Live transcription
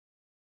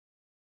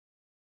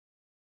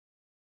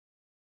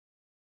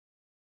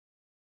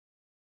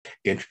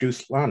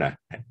introduce Lana,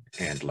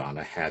 and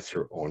Lana has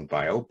her own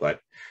bio, but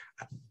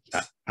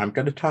I'm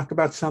going to talk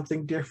about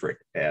something different.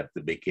 At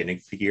the beginning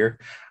of the year,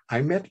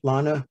 I met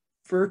Lana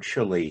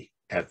virtually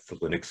at the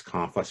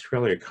LinuxConf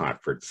Australia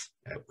conference.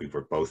 We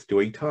were both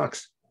doing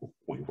talks.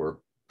 We were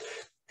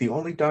the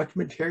only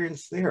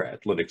documentarians there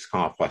at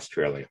LinuxConf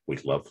Australia. We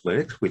love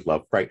Linux. We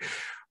love write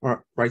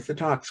the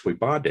talks. We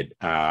bonded,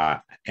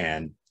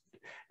 and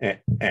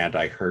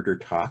I heard her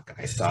talk.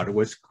 I thought it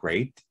was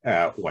great.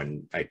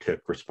 When I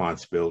took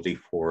responsibility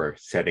for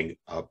setting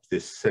up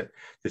this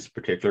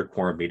particular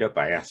quorum meetup,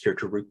 I asked her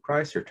to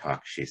reprise her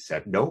talk. She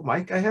said, "No,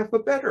 Mike, I have a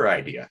better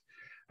idea."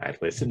 I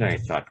listened and I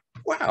thought,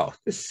 wow,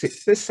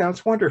 this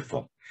sounds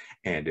wonderful.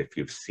 And if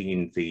you've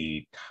seen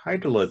the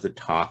title of the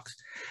talk,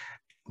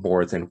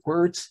 More Than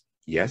Words,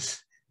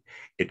 yes,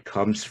 it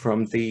comes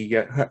from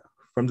the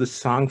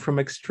song from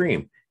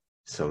Extreme.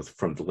 So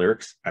from the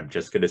lyrics, I'm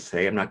just going to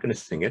say, I'm not going to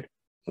sing it.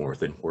 More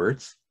than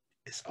words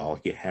is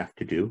all you have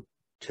to do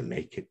to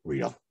make it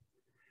real.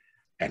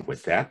 And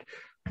with that,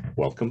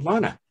 welcome,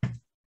 Lana.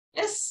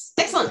 Yes,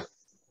 excellent.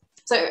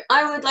 So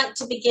I would like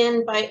to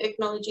begin by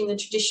acknowledging the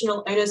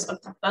traditional owners of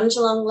the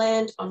Bundjalung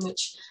land on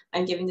which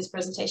I'm giving this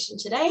presentation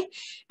today,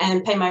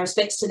 and pay my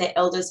respects to their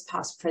elders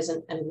past,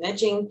 present and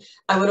emerging.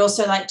 I would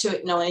also like to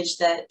acknowledge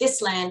that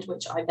this land,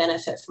 which I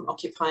benefit from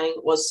occupying,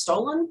 was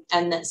stolen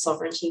and that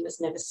sovereignty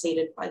was never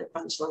ceded by the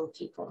Bundjalung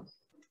people.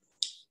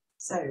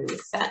 So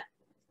with that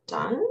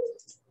done,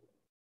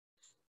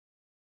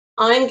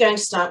 I'm going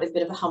to start with a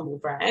bit of a humble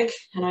brag,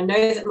 and I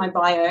know that my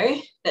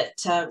bio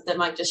that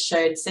Mike just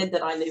showed said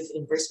that I live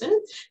in Brisbane,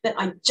 but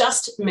I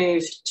just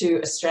moved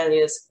to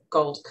Australia's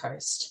Gold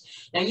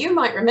Coast. Now, you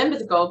might remember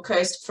the Gold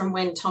Coast from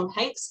when Tom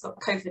Hanks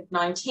got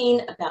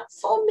COVID-19 about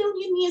 4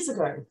 million years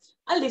ago.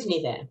 I live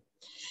near there.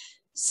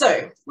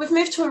 So we've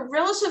moved to a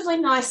relatively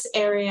nice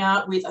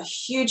area with a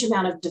huge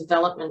amount of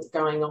development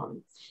going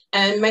on.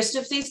 And most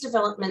of these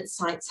development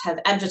sites have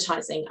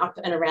advertising up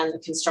and around the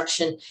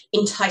construction,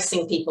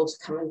 enticing people to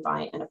come and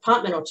buy an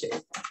apartment or two.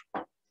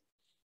 For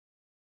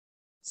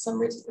some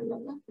reason,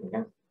 remember, there we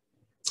go.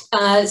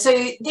 So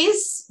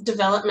these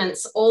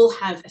developments all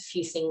have a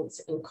few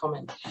things in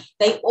common.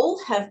 They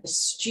all have a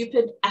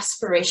stupid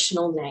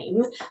aspirational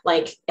name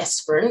like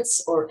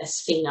Esperance or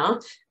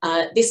Esfina.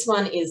 This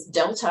one is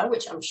Delta,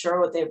 which I'm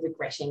sure they're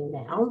regretting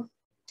now.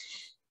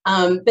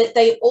 But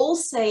they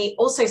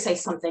also say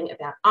something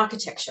about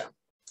architecture.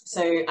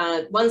 So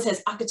one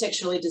says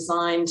architecturally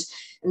designed,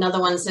 another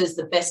one says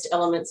the best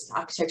elements of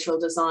architectural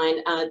design.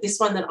 This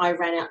one that I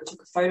ran out and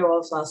took a photo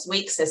of last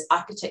week says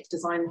architect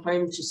design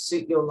home to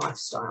suit your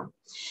lifestyle.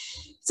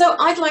 So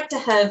I'd like to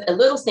have a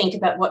little think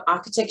about what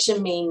architecture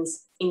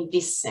means in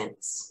this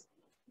sense.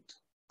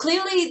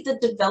 Clearly, the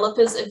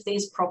developers of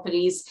these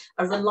properties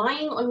are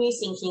relying on you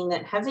thinking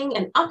that having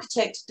an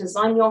architect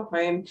design your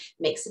home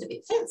makes it a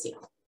bit fancier,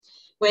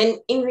 when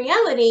in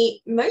reality,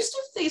 most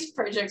of these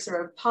projects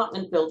are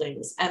apartment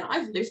buildings, and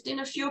I've lived in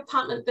a few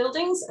apartment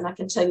buildings, and I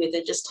can tell you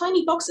they're just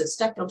tiny boxes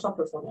stacked on top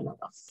of one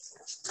another.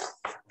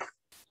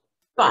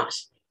 But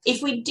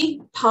if we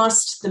dig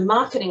past the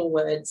marketing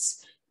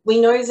words,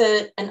 we know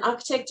that an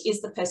architect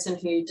is the person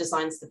who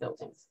designs the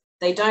building.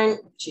 They don't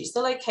choose the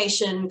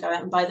location, go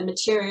out and buy the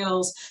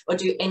materials, or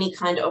do any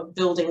kind of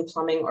building,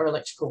 plumbing, or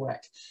electrical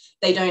work.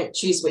 They don't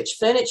choose which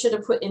furniture to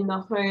put in the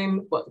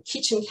home, what the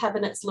kitchen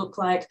cabinets look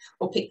like,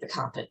 or pick the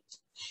carpet.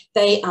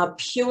 They are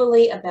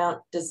purely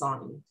about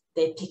design.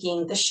 They're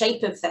picking the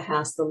shape of the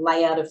house, the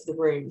layout of the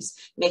rooms,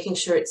 making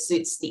sure it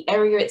suits the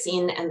area it's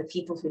in and the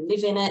people who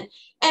live in it,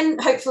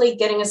 and hopefully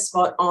getting a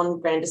spot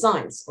on Grand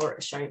Designs or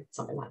a show,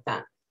 something like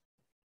that.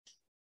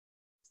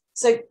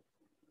 So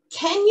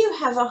can you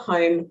have a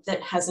home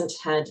that hasn't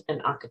had an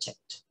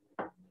architect?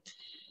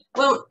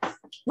 Well,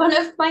 one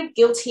of my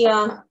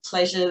guiltier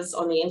pleasures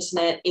on the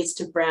internet is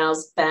to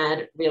browse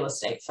bad real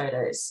estate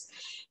photos.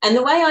 And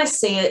the way I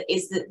see it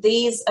is that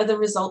these are the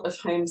result of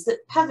homes that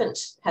haven't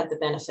had the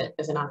benefit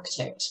of an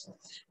architect.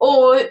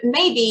 Or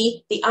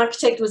maybe the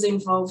architect was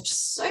involved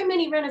so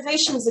many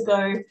renovations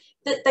ago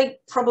that they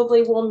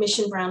probably wore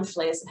mission brown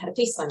flares and had a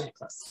peace sign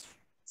necklace.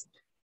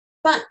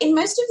 But in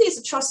most of these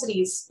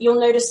atrocities, you'll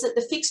notice that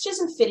the fixtures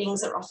and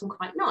fittings are often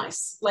quite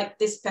nice, like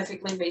this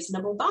perfectly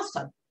reasonable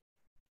bathtub,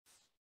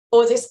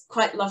 or this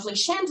quite lovely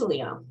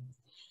chandelier.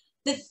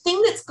 The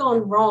thing that's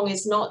gone wrong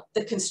is not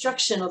the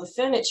construction or the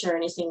furniture or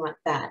anything like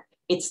that,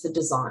 it's the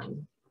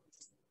design.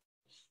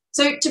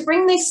 So to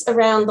bring this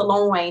around the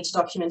long way to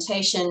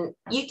documentation,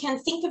 you can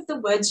think of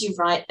the words you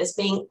write as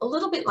being a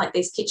little bit like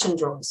these kitchen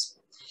drawers.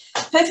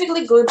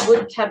 Perfectly good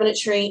wood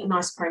cabinetry,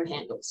 nice chrome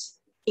handles.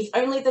 If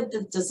only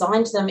they'd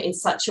designed them in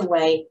such a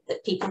way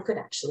that people could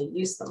actually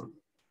use them.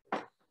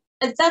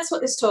 And that's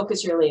what this talk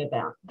is really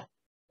about.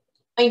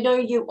 I know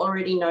you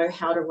already know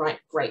how to write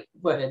great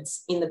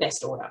words in the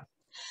best order.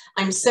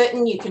 I'm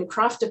certain you can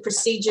craft a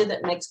procedure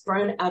that makes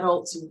grown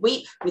adults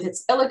weep with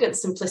its elegant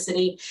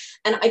simplicity,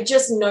 and I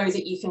just know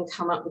that you can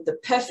come up with the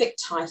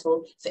perfect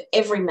title for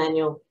every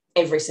manual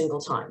every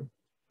single time.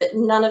 But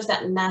none of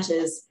that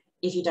matters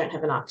if you don't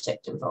have an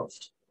architect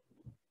involved.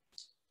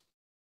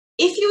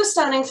 If you were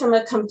starting from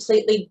a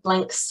completely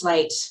blank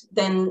slate,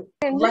 then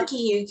lucky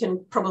you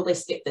can probably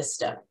skip this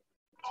step.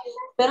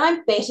 But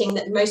I'm betting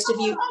that most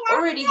of you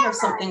already have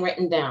something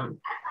written down.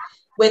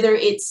 Whether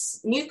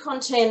it's new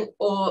content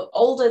or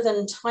older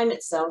than time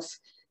itself,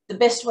 the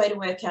best way to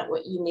work out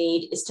what you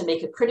need is to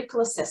make a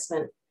critical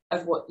assessment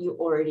of what you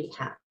already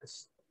have,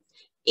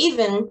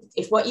 even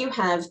if what you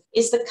have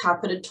is the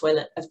carpeted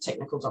toilet of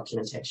technical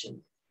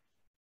documentation.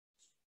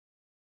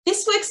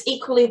 This works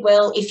equally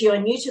well if you are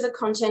new to the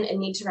content and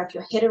need to wrap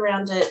your head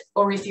around it,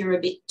 or if you're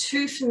a bit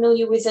too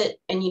familiar with it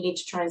and you need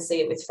to try and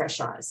see it with fresh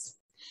eyes.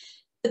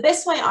 The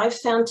best way I've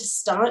found to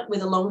start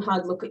with a long,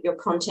 hard look at your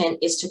content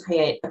is to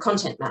create a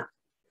content map.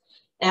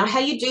 Now, how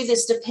you do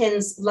this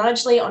depends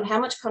largely on how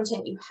much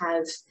content you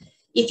have.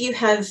 If you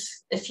have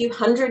a few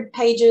hundred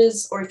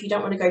pages, or if you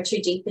don't want to go too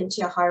deep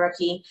into your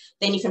hierarchy,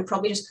 then you can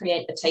probably just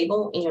create a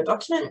table in your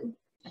document.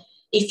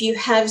 If you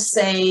have,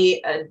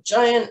 say, a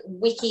giant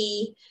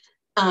wiki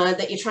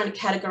that you're trying to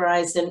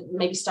categorize, then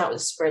maybe start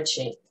with a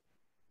spreadsheet.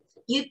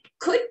 You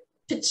could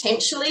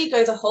potentially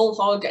go the whole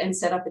hog and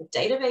set up a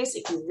database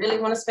if you really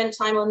want to spend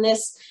time on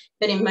this,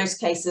 but in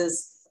most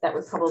cases, that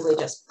would probably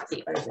just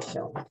be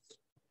overkill.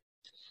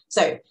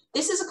 So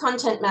this is a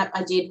content map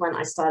I did when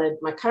I started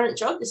my current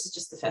job. This is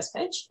just the first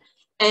page.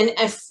 And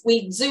if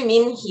we zoom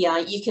in here,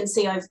 you can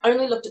see I've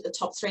only looked at the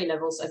top 3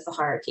 levels of the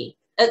hierarchy,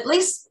 at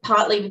least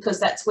partly because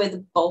that's where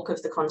the bulk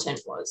of the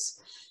content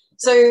was.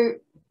 So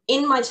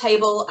in my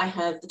table, I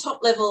have the top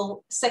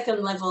level,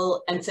 second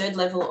level, and third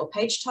level or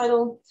page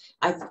title.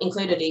 I've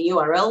included a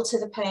URL to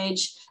the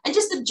page and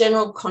just the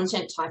general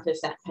content type of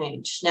that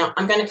page. Now,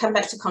 I'm going to come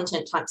back to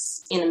content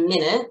types in a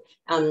minute,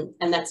 and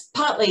that's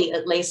partly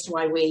at least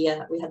why we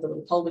had the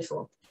little poll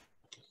before.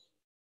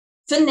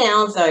 For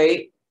now, though,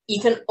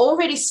 you can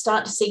already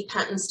start to see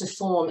patterns to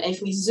form. And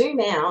if we zoom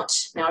out,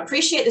 now I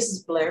appreciate this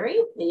is blurry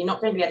and you're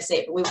not going to be able to see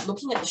it, but we're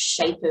looking at the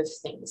shape of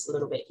things a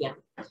little bit here.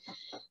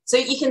 So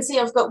you can see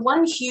I've got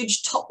one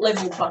huge top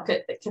level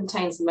bucket that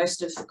contains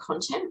most of the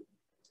content.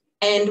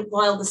 And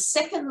while the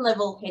second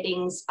level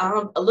headings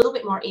are a little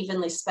bit more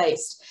evenly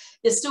spaced,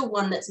 there's still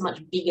one that's much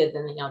bigger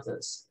than the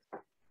others.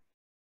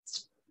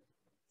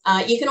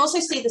 You can also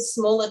see the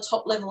smaller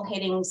top level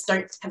headings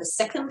don't have a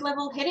second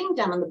level heading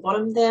down on the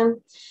bottom there.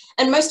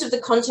 And most of the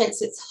content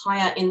sits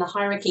higher in the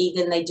hierarchy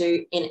than they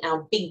do in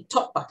our big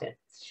top bucket.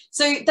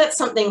 So that's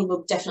something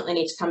we'll definitely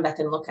need to come back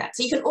and look at.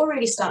 So you can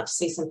already start to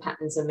see some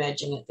patterns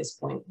emerging at this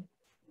point.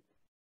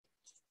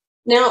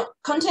 Now,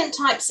 content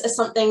types are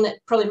something that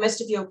probably most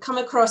of you will come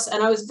across,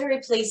 and I was very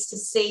pleased to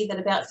see that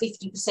about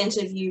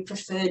 50% of you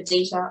prefer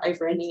DITA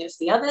over any of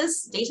the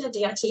others. DITA,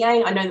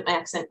 D-I-T-A. I know that my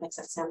accent makes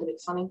that sound a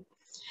bit funny.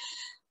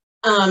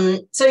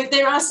 So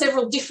there are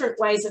several different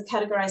ways of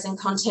categorizing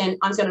content.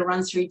 I'm going to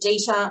run through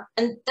DITA,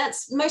 and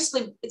that's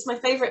mostly, it's my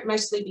favorite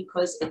mostly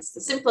because it's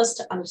the simplest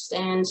to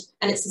understand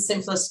and it's the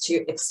simplest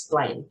to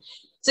explain.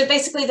 So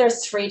basically there are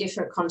 3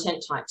 different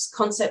content types: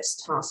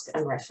 concepts, task,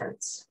 and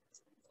reference.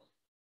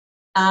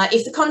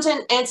 If the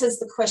content answers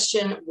the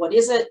question, what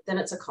is it, then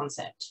it's a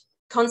concept.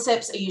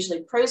 Concepts are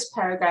usually prose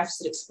paragraphs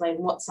that explain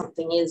what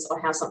something is or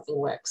how something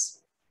works.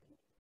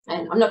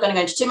 And I'm not going to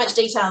go into too much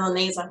detail on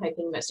these. I'm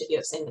hoping most of you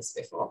have seen this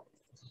before.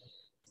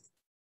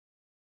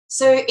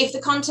 So if the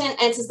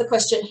content answers the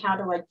question, how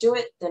do I do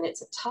it? Then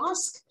it's a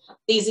task.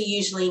 These are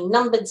usually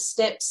numbered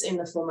steps in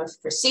the form of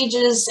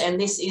procedures.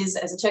 And this is,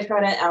 as a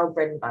typewriter, our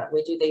bread and butter.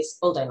 We do these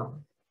all day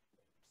long.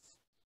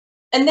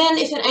 And then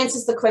if it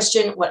answers the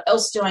question, what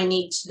else do I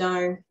need to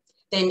know?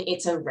 Then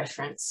it's a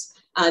reference.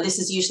 This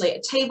is usually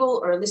a table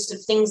or a list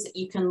of things that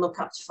you can look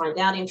up to find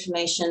out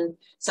information,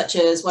 such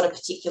as what a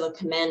particular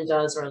command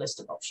does or a list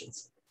of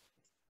options.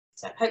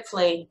 So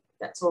hopefully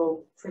that's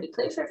all pretty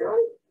clear for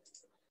everyone.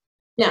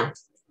 Now,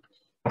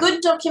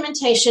 good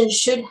documentation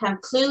should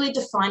have clearly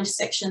defined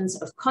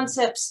sections of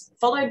concepts,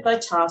 followed by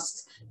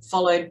tasks,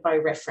 followed by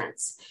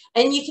reference.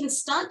 And you can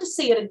start to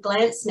see at a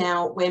glance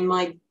now where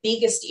my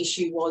biggest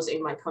issue was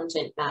in my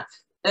content map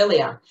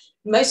earlier.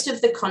 Most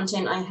of the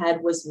content I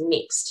had was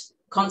mixed.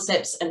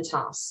 Concepts and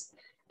tasks.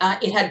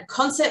 It had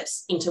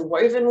concepts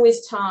interwoven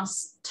with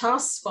tasks,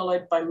 tasks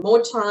followed by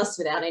more tasks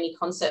without any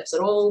concepts at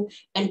all,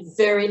 and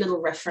very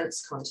little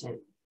reference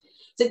content.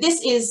 So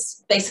this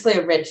is basically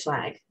a red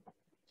flag.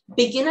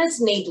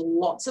 Beginners need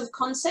lots of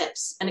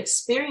concepts, and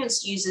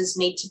experienced users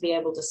need to be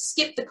able to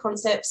skip the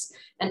concepts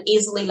and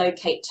easily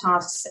locate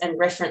tasks and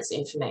reference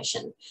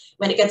information.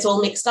 When it gets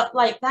all mixed up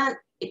like that,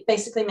 it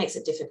basically makes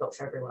it difficult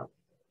for everyone.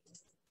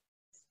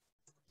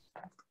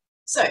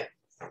 So,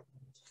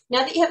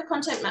 now that you have a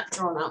content map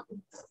drawn up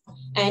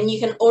and you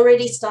can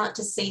already start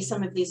to see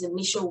some of these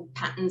initial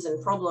patterns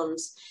and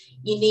problems,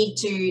 you need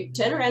to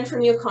turn around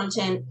from your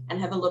content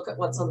and have a look at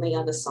what's on the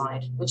other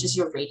side, which is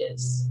your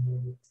readers.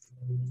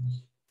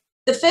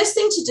 The first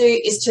thing to do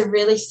is to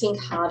really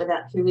think hard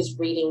about who is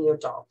reading your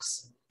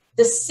docs.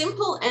 The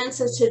simple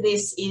answer to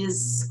this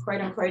is,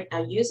 quote unquote,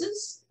 our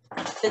users,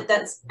 but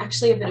that's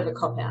actually a bit of a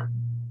cop-out.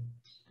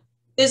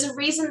 There's a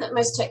reason that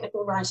most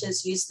technical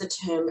writers use the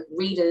term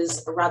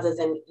readers rather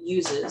than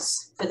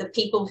users for the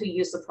people who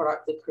use the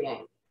product we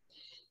create.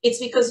 It's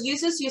because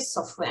users use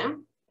software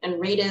and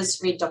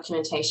readers read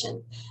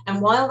documentation.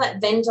 And while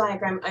that Venn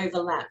diagram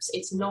overlaps,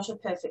 it's not a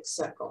perfect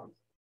circle.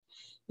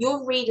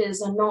 Your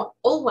readers are not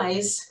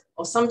always,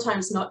 or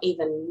sometimes not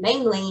even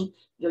mainly,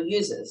 your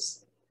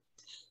users.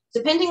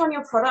 Depending on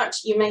your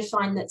product, you may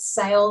find that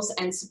sales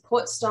and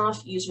support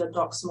staff use your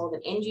docs more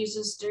than end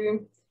users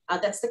do.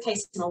 That's the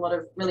case in a lot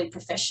of really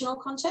professional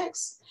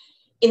contexts.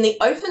 In the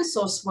open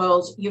source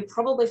world, you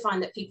probably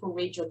find that people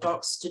read your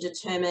docs to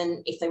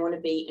determine if they want to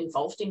be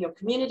involved in your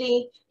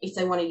community, if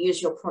they want to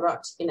use your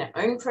product in their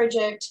own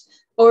project,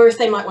 or if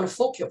they might want to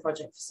fork your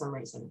project for some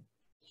reason.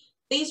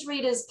 These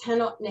readers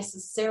cannot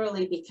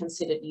necessarily be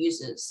considered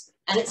users,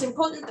 and it's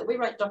important that we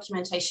write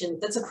documentation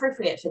that's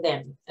appropriate for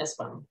them as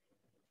well.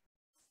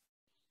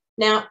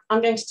 Now,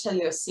 I'm going to tell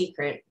you a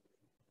secret.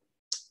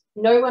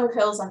 No one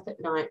curls up at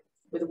night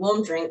with a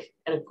warm drink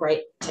and a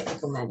great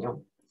technical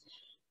manual.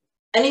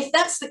 And if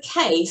that's the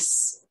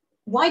case,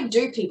 why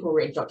do people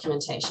read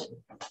documentation?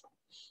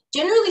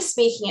 Generally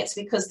speaking, it's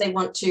because they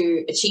want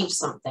to achieve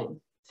something.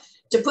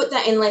 To put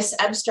that in less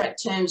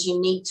abstract terms,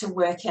 you need to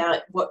work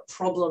out what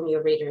problem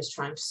your reader is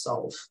trying to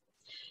solve.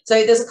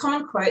 So there's a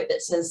common quote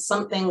that says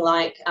something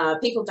like,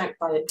 people don't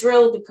buy a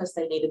drill because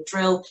they need a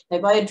drill, they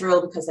buy a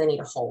drill because they need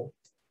a hole.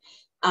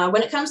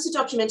 When it comes to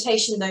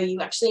documentation, though, you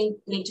actually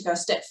need to go a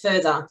step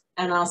further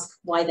and ask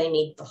why they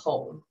need the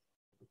hole.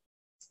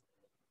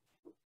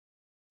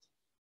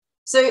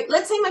 So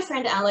let's say my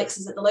friend Alex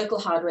is at the local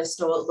hardware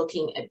store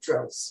looking at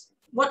drills.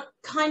 What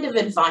kind of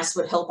advice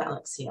would help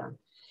Alex here?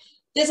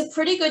 There's a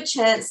pretty good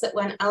chance that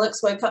when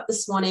Alex woke up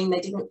this morning,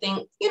 they didn't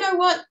think, you know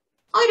what,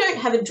 I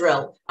don't have a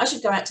drill. I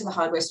should go out to the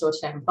hardware store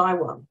today and buy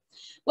one.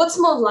 What's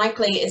more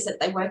likely is that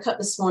they woke up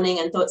this morning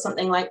and thought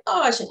something like,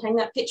 oh, I should hang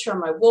that picture on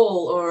my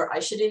wall, or I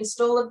should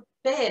install a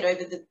bed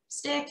over the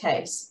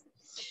staircase.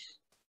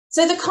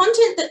 So the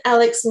content that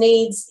Alex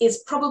needs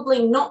is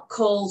probably not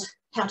called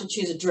how to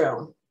choose a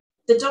drill.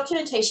 The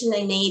documentation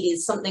they need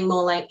is something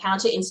more like how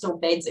to install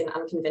beds in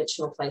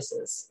unconventional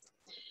places.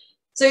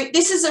 So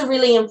this is a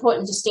really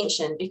important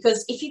distinction,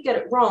 because if you get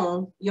it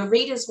wrong, your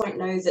readers won't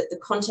know that the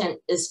content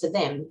is for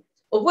them,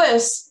 or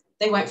worse,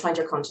 they won't find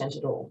your content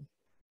at all.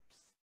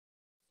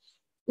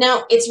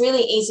 Now, it's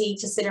really easy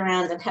to sit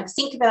around and have a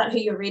think about who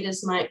your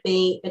readers might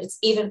be, but it's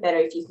even better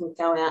if you can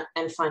go out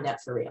and find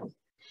out for real.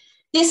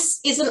 This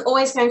isn't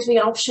always going to be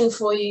an option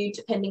for you,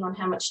 depending on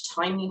how much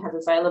time you have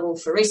available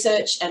for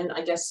research and,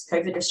 I guess,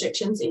 COVID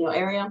restrictions in your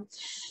area.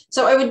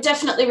 So I would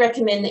definitely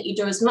recommend that you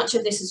do as much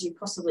of this as you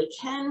possibly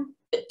can,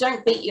 but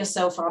don't beat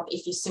yourself up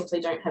if you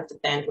simply don't have the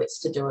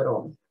bandwidth to do it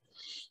all.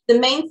 The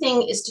main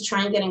thing is to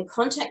try and get in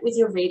contact with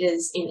your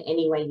readers in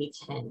any way you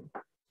can.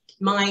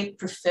 My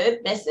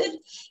preferred method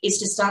is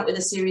to start with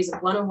a series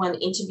of one-on-one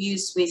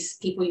interviews with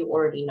people you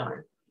already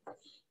know.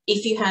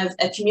 If you have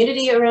a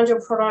community around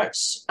your product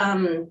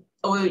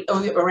or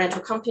around your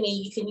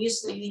company, you can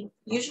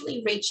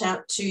usually reach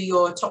out to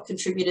your top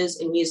contributors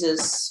and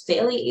users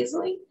fairly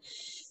easily.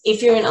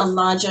 If you're in a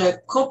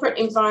larger corporate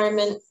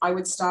environment, I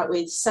would start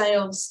with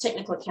sales,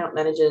 technical account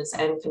managers,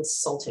 and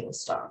consulting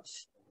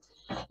staff.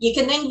 You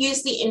can then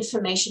use the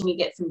information you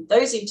get from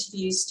those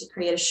interviews to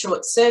create a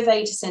short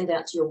survey to send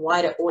out to your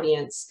wider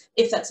audience,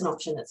 if that's an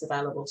option that's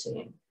available to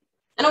you.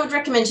 And I would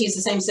recommend to use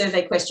the same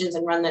survey questions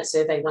and run that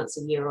survey once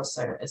a year or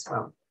so as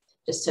well,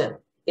 just to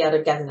be able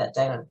to gather that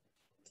data.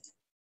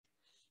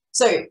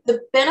 So the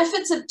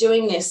benefits of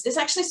doing this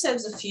actually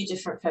serves a few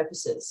different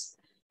purposes.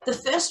 The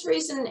first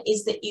reason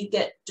is that you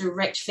get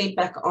direct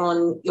feedback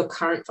on your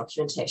current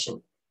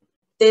documentation.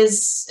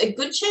 There's a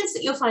good chance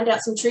that you'll find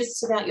out some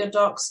truths about your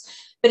docs,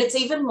 but it's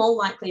even more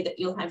likely that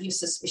you'll have your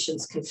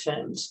suspicions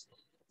confirmed.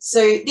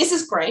 So this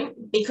is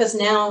great because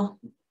now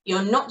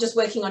you're not just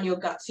working on your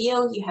gut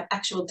feel, you have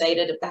actual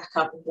data to back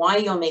up why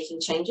you're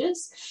making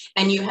changes,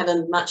 and you have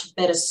a much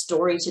better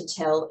story to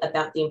tell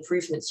about the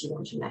improvements you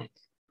want to make.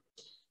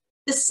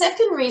 The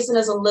second reason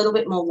is a little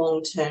bit more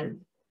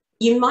long-term.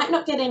 You might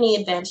not get any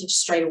advantage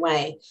straight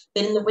away,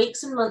 but in the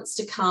weeks and months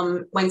to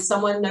come, when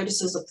someone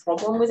notices a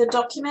problem with a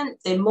document,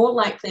 they're more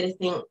likely to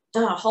think,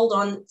 oh, hold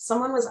on,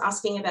 someone was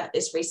asking about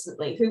this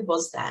recently. Who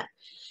was that?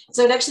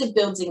 So it actually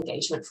builds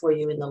engagement for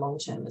you in the long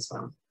term as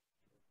well.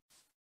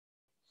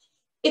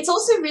 It's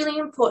also really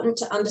important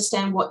to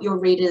understand what your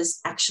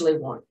readers actually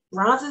want,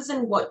 rather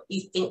than what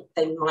you think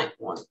they might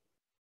want.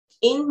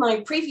 In my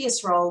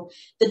previous role,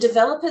 the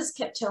developers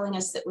kept telling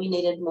us that we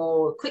needed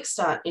more quick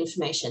start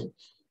information.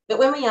 But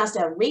when we asked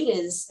our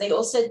readers, they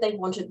all said they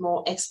wanted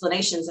more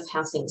explanations of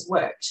how things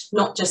worked,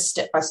 not just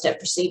step-by-step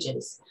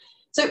procedures.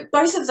 So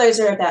both of those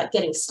are about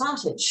getting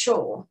started,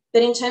 sure,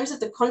 but in terms of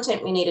the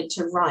content we needed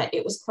to write,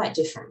 it was quite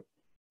different.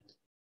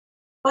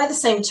 By the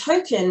same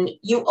token,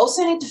 you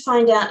also need to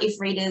find out if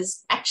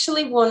readers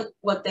actually want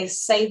what they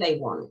say they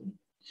want.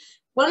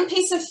 One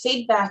piece of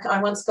feedback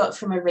I once got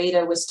from a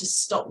reader was to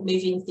stop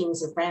moving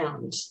things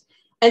around.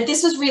 And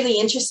this was really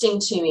interesting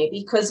to me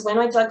because when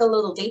I dug a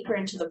little deeper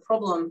into the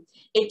problem,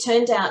 it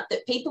turned out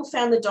that people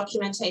found the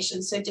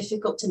documentation so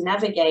difficult to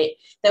navigate,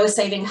 they were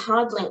saving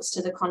hard links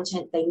to the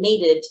content they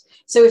needed.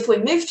 So if we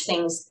moved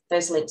things,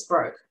 those links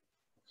broke.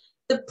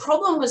 The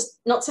problem was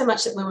not so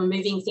much that we were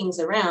moving things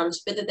around,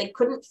 but that they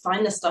couldn't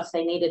find the stuff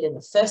they needed in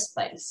the first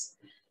place.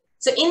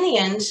 So in the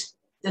end,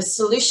 the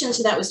solution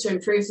to that was to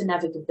improve the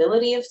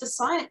navigability of the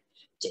site,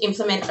 to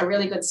implement a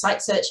really good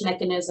site search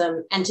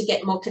mechanism, and to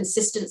get more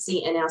consistency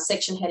in our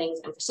section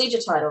headings and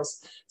procedure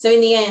titles. So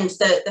in the end,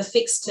 the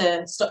fix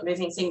to stop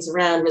moving things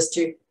around was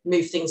to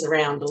move things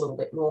around a little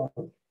bit more.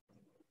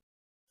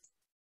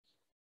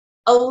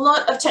 A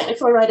lot of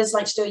technical writers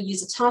like to do a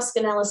user task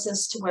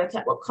analysis to work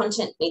out what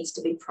content needs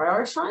to be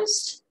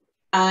prioritized.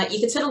 You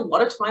can spend a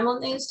lot of time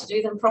on these to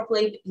do them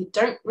properly, but you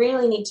don't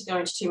really need to go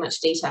into too much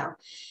detail.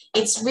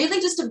 It's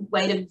really just a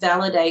way to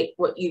validate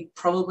what you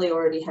probably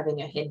already have in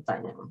your head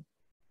by now.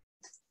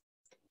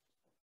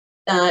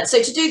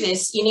 So to do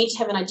this, you need to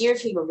have an idea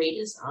of who your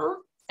readers are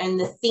and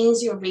the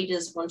things your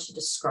readers want to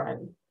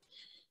describe.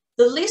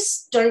 The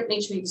lists don't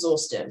need to be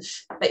exhaustive,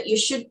 but you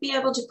should be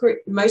able to group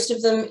most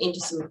of them into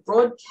some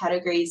broad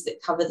categories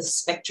that cover the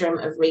spectrum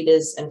of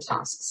readers and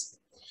tasks.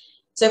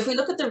 So if we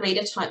look at the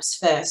reader types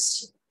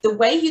first, the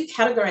way you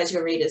categorize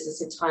your readers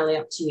is entirely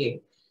up to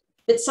you.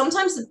 But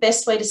sometimes the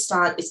best way to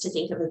start is to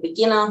think of a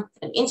beginner,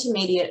 an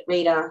intermediate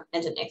reader,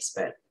 and an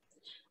expert.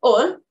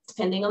 Or,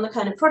 depending on the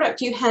kind of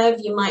product you have,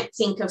 you might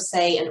think of,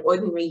 say, an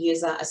ordinary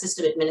user, a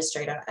system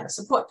administrator, and a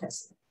support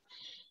person.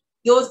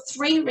 Your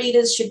three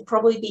readers should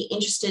probably be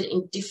interested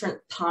in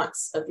different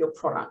parts of your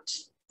product.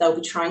 They'll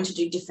be trying to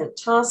do different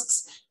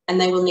tasks, and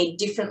they will need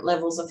different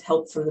levels of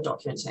help from the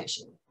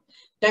documentation.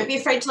 Don't be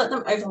afraid to let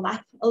them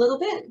overlap a little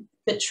bit,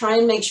 but try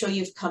and make sure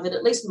you've covered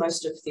at least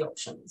most of the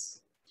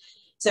options.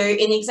 So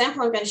in the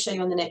example I'm going to show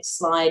you on the next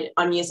slide,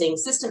 I'm using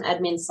system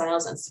admin,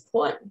 sales, and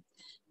support,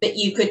 but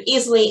you could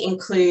easily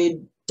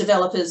include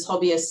developers,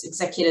 hobbyists,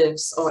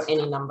 executives, or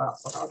any number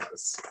of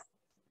others.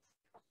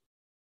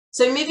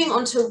 So moving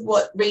on to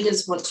what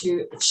readers want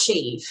to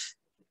achieve.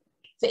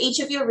 For each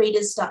of your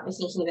readers, start by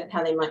thinking about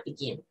how they might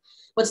begin.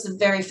 What's the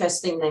very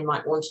first thing they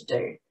might want to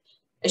do?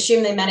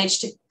 Assume they manage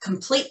to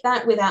complete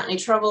that without any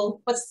trouble.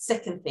 What's the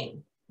second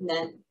thing? And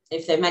then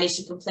if they manage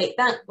to complete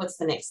that, what's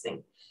the next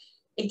thing?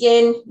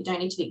 Again, you don't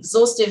need to be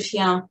exhaustive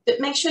here,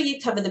 but make sure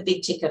you cover the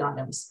big ticket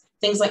items,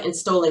 things like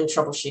installing,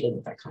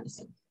 troubleshooting, that kind of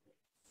thing.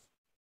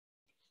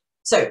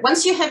 So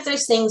once you have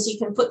those things, you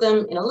can put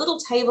them in a little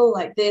table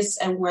like this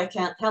and work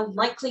out how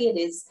likely it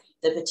is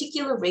the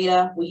particular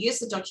reader will use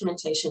the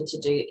documentation to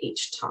do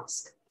each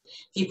task.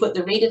 If you put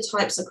the reader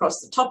types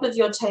across the top of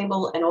your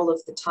table and all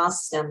of the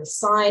tasks down the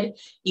side,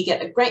 you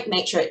get a great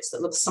matrix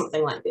that looks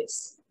something like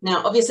this.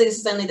 Now, obviously, this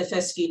is only the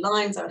first few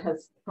lines. I would have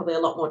probably a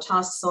lot more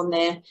tasks on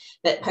there,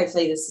 but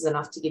hopefully this is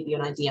enough to give you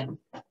an idea.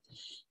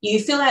 You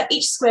fill out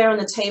each square on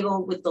the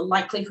table with the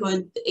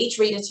likelihood that each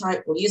reader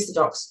type will use the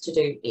docs to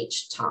do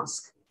each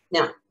task.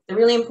 Now, the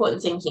really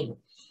important thing here,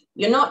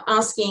 you're not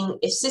asking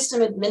if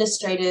system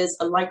administrators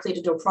are likely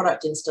to do a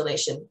product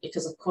installation,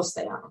 because of course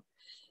they are.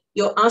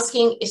 You're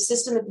asking if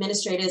system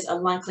administrators are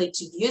likely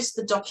to use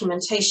the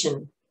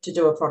documentation to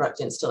do a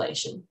product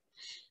installation.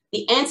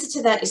 The answer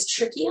to that is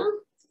trickier,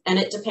 and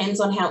it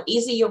depends on how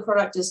easy your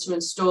product is to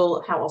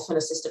install, how often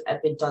a system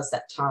admin does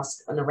that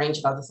task, and a range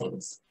of other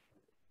things.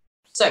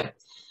 So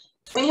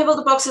when you have all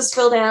the boxes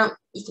filled out,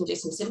 you can do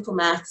some simple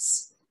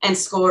maths and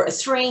score a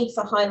 3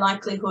 for high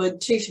likelihood,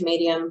 2 for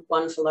medium,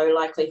 1 for low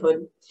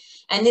likelihood.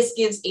 And this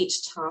gives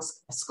each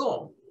task a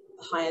score.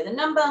 The higher the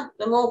number,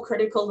 the more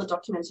critical the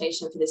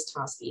documentation for this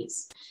task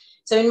is.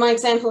 So in my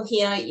example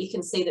here, you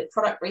can see that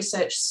product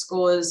research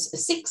scores a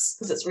 6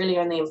 because it's really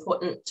only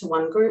important to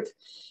one group,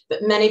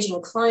 but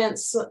managing client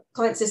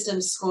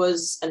systems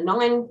scores a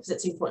 9 because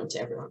it's important to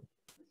everyone.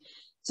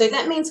 So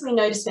that means we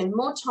know to spend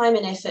more time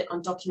and effort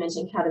on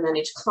documenting how to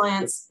manage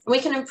clients, and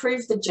we can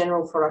improve the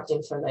general product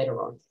info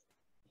later on.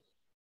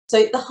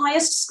 So the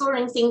highest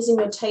scoring things in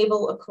your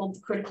table are called the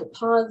critical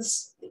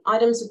paths. The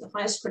items with the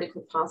highest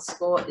critical path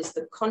score is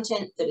the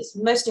content that is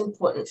most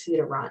important for you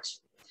to write.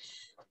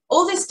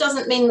 All this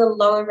doesn't mean the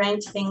lower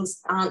ranked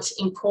things aren't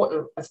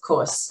important, of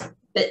course,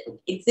 but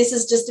this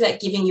is just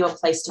about giving you a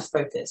place to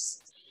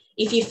focus.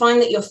 If you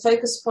find that your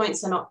focus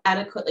points are not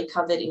adequately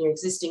covered in your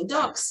existing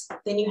docs,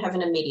 then you have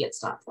an immediate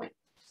start point.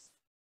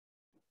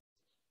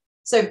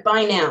 So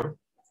by now,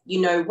 you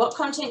know what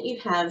content you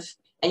have,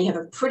 and you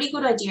have a pretty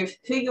good idea of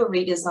who your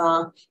readers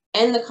are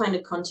and the kind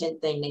of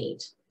content they need.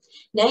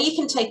 Now you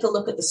can take a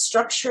look at the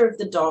structure of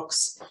the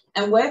docs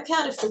and work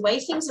out if the way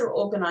things are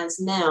organized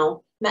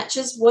now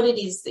matches what it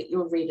is that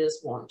your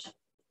readers want.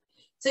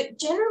 So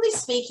generally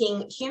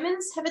speaking,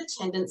 humans have a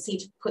tendency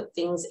to put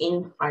things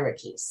in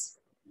hierarchies.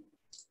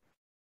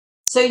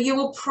 So you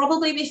will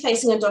probably be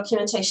facing a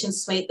documentation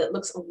suite that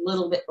looks a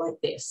little bit like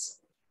this.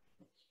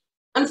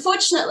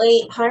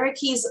 Unfortunately,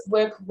 hierarchies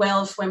work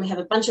well for when we have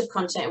a bunch of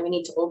content and we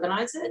need to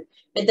organize it,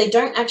 but they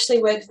don't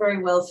actually work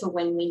very well for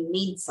when we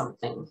need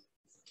something.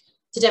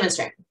 To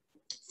demonstrate,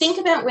 think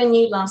about when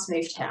you last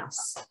moved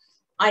house.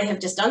 I have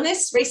just done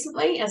this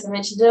recently, as I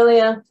mentioned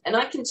earlier, and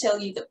I can tell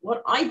you that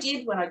what I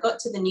did when I got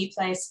to the new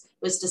place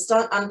was to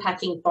start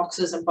unpacking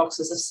boxes and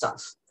boxes of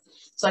stuff.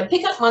 So I'd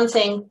pick up one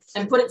thing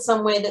and put it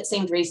somewhere that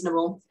seemed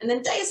reasonable, and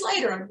then days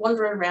later I'd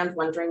wander around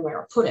wondering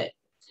where I put it.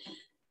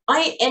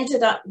 I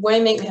ended up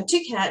worming, we have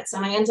 2 cats,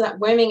 and I ended up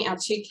worming our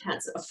 2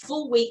 cats a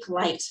full week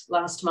late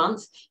last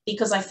month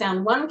because I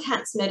found one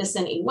cat's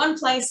medicine in one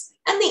place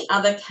and the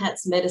other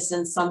cat's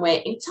medicine somewhere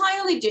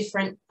entirely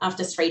different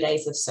after 3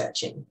 days of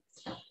searching.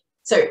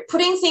 So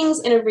putting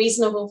things in a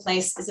reasonable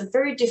place is a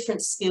very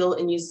different skill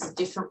and uses a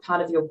different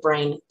part of your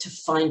brain to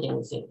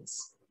finding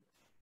things.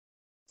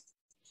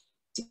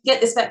 To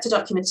get this back to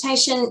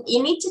documentation,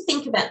 you need to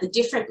think about the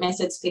different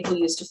methods people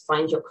use to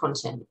find your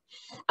content.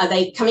 Are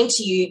they coming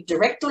to you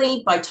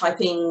directly by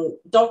typing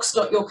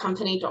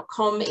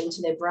docs.yourcompany.com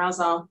into their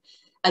browser?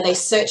 Are they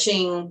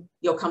searching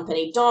your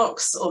company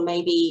docs, or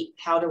maybe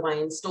how do I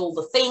install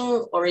the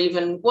thing, or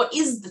even what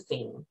is the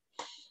thing?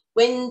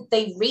 When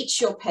they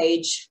reach your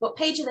page, what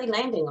page are they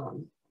landing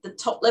on? The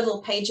top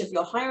level page of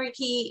your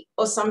hierarchy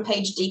or some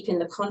page deep in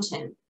the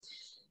content?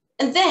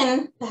 And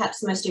then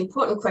perhaps the most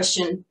important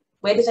question,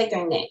 where do they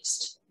go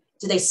next?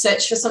 Do they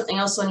search for something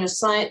else on your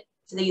site?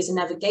 Do they use a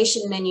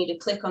navigation menu to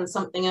click on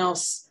something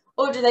else?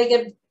 Or do they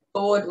get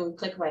bored and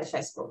click away to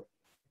Facebook?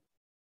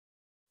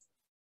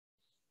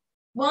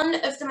 One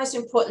of the most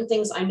important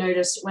things I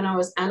noticed when I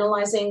was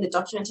analyzing the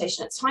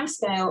documentation at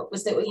timescale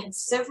was that we had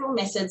several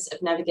methods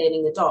of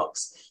navigating the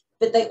docs,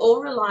 but they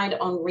all relied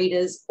on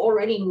readers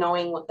already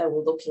knowing what they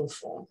were looking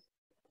for.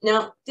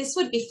 Now, this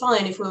would be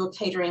fine if we were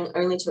catering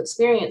only to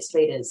experienced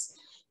readers,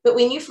 but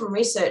we knew from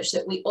research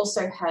that we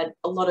also had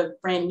a lot of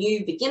brand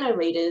new beginner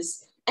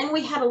readers, and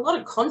we had a lot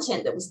of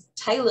content that was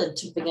tailored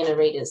to beginner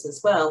readers as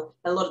well,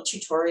 a lot of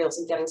tutorials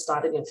and getting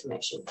started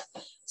information.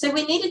 So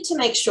we needed to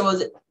make sure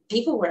that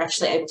people were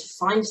actually able to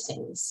find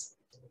things.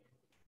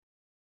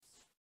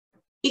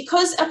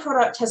 Because our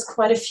product has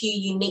quite a few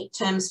unique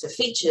terms for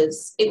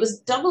features, it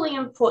was doubly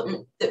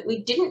important that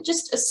we didn't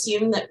just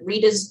assume that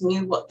readers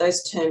knew what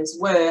those terms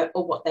were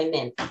or what they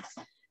meant.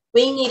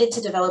 We needed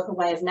to develop a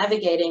way of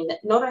navigating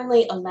that not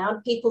only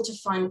allowed people to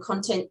find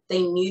content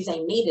they knew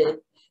they needed,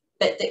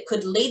 but that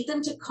could lead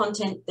them to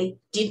content they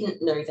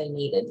didn't know they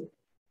needed.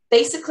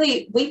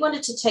 Basically, we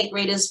wanted to take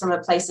readers from a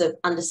place of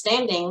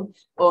understanding,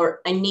 or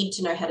I need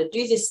to know how to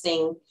do this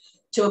thing,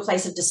 to a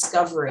place of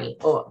discovery,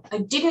 or I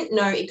didn't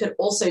know it could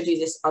also do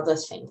this other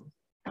thing.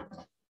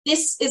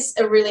 This is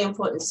a really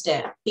important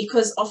step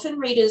because often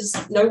readers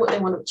know what they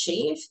want to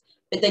achieve,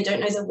 but they don't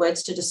know the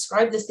words to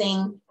describe the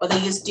thing, or they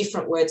use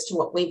different words to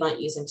what we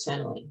might use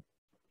internally.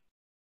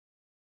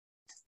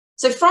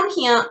 So from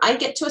here, I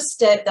get to a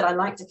step that I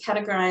like to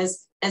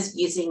categorize as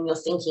using your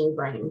thinking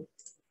brain.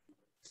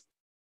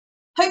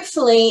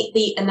 Hopefully,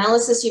 the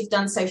analysis you've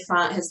done so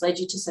far has led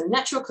you to some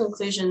natural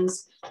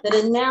conclusions that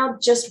are now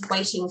just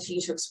waiting for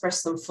you to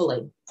express them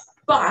fully.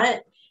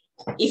 But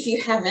if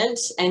you haven't,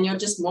 and you're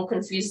just more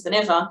confused than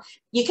ever,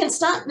 you can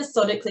start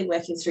methodically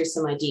working through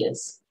some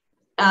ideas.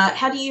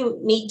 How do you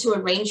need to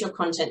arrange your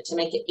content to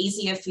make it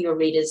easier for your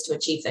readers to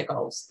achieve their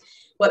goals?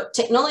 What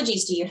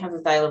technologies do you have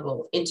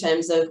available in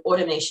terms of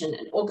automation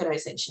and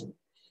organization?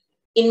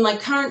 In my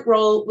current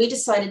role, we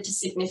decided to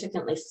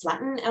significantly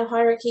flatten our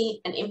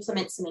hierarchy and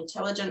implement some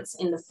intelligence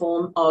in the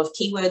form of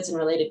keywords and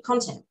related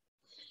content.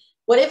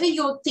 Whatever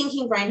your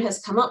thinking brain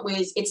has come up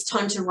with, it's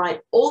time to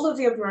write all of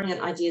your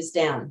brilliant ideas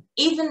down.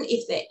 Even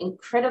if they're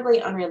incredibly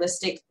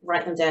unrealistic,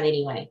 write them down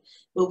anyway.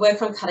 We'll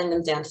work on cutting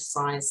them down to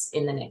size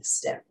in the next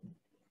step.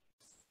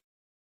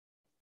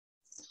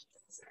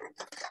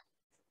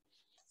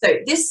 So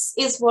this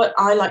is what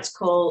I like to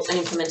call an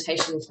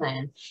implementation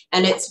plan,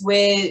 and it's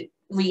where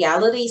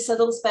reality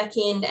settles back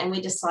in and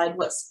we decide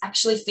what's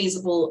actually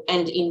feasible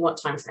and in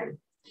what time frame.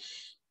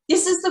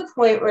 This is the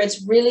point where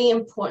it's really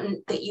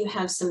important that you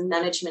have some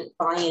management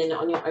buy-in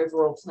on your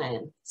overall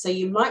plan. So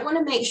you might want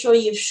to make sure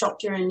you've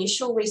shopped your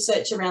initial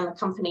research around the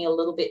company a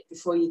little bit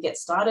before you get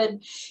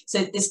started,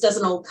 so this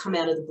doesn't all come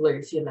out of the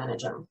blue for your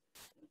manager.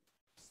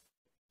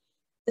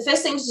 The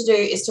first thing to do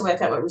is to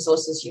work out what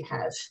resources you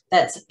have.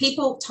 That's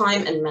people,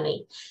 time, and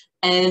money.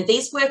 And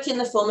these work in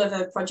the form of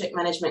a project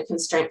management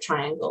constraint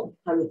triangle.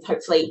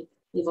 Hopefully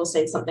you've all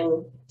seen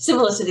something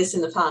similar to this in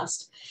the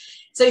past.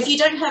 So if you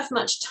don't have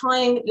much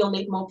time, you'll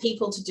need more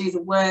people to do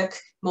the work,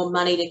 more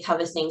money to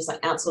cover things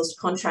like outsourced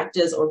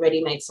contractors or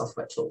ready-made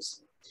software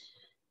tools.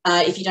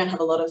 If you don't have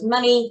a lot of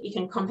money, you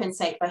can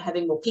compensate by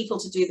having more people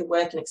to do the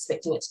work and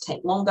expecting it to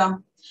take longer.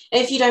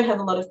 And if you don't have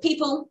a lot of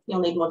people,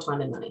 you'll need more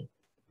time and money.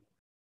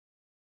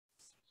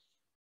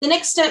 The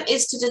next step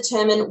is to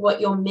determine what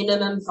your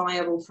minimum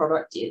viable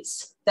product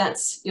is.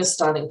 That's your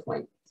starting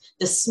point,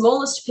 the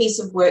smallest piece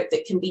of work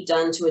that can be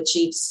done to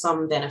achieve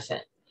some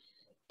benefit.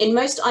 In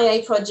most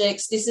IA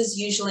projects, this is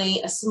usually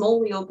a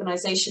small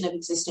reorganization of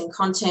existing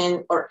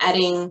content or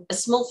adding a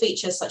small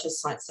feature such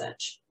as site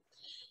search.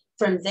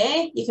 From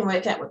there, you can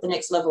work out what the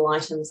next level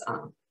items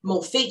are.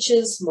 More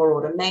features, more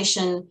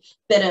automation,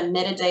 better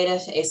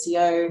metadata for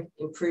SEO,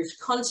 improved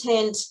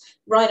content,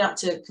 right up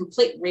to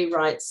complete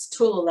rewrites,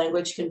 tool or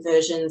language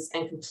conversions,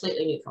 and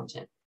completely new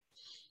content.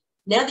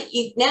 Now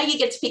you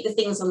get to pick the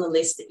things on the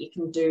list that you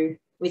can do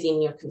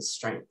within your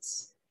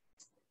constraints.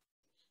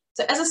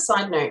 So as a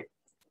side note,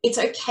 it's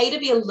okay to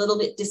be a little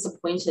bit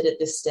disappointed at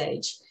this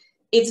stage.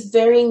 It's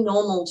very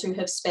normal to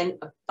have spent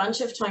a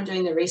bunch of time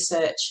doing the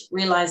research,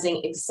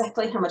 realizing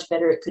exactly how much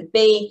better it could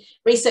be,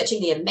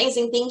 researching the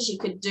amazing things you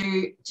could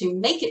do to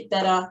make it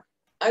better,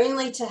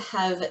 only to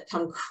have it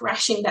come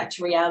crashing back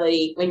to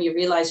reality when you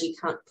realize you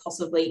can't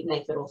possibly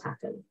make it all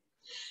happen.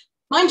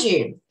 Mind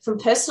you, from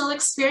personal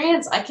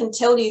experience, I can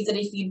tell you that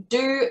if you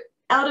do,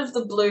 out of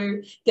the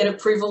blue, get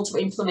approval to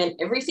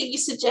implement everything you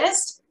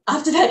suggest,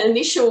 after that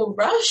initial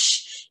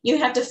rush, you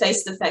have to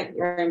face the fact that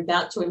you're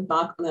about to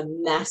embark on a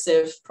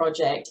massive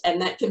project,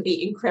 and that can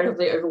be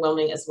incredibly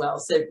overwhelming as well.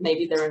 So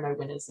maybe there are no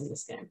winners in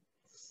this game.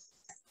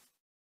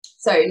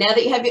 So now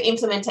that you have your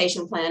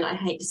implementation plan, I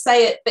hate to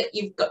say it, but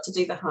you've got to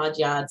do the hard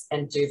yards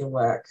and do the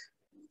work.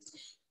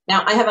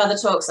 Now, I have other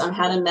talks on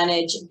how to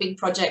manage big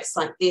projects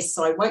like this,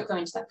 so I won't go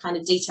into that kind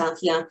of detail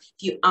here.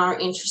 If you are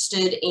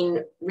interested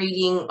in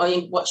reading or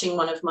in watching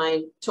one of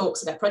my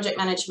talks about project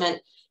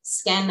management,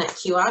 scan that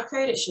QR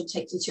code. It should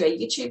take you to a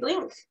YouTube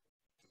link.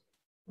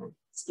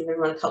 Let's give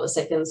everyone a couple of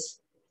seconds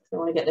if they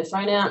want to get their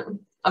phone out.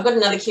 I've got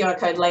another QR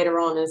code later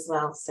on as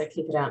well, so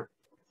keep it out.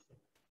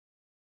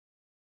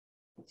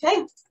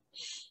 Okay.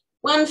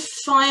 One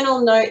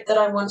final note that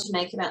I want to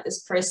make about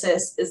this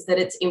process is that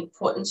it's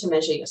important to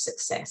measure your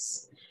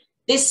success.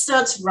 This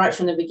starts right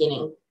from the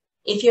beginning.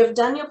 If you have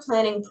done your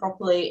planning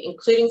properly,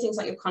 including things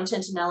like your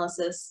content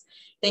analysis,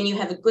 then you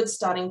have a good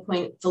starting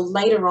point for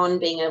later on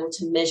being able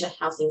to measure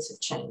how things have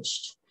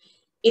changed.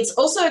 It's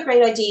also a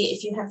great idea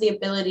if you have the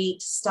ability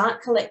to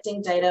start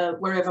collecting data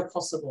wherever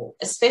possible,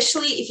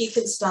 especially if you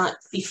can start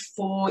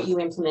before you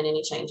implement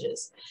any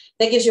changes.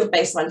 That gives you a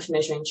baseline for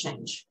measuring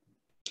change.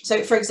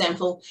 So, for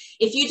example,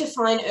 if you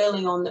define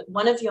early on that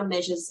one of your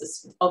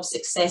measures of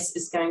success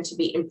is going to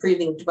be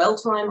improving dwell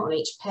time on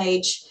each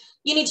page,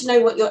 you need to know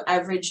what your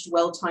average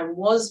dwell time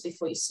was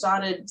before you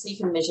started, so you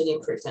can measure the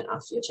improvement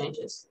after your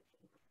changes.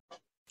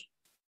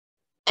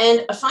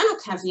 And a final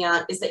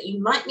caveat is that you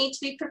might need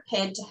to be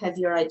prepared to have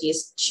your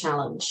ideas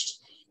challenged.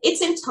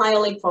 It's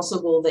entirely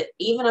possible that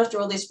even after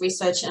all this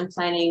research and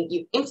planning,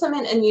 you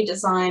implement a new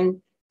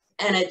design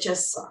and it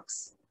just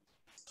sucks.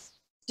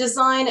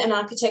 Design and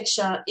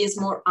architecture is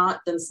more art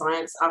than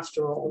science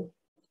after all.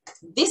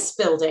 This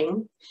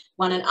building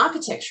won an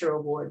architecture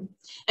award,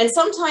 and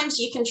sometimes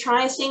you can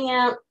try a thing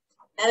out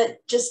and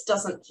it just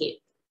doesn't hit.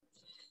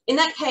 In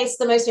that case,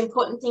 the most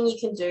important thing you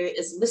can do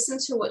is listen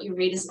to what your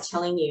readers are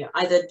telling you,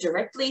 either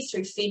directly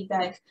through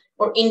feedback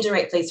or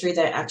indirectly through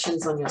their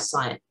actions on your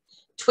site.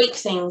 Tweak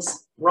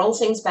things, roll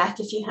things back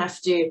if you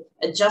have to,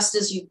 adjust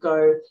as you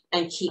go,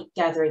 and keep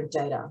gathering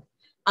data.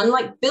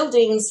 Unlike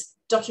buildings,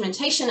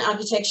 documentation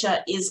architecture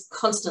is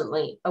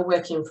constantly a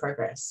work in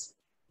progress.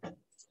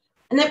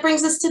 And that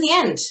brings us to the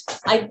end.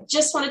 I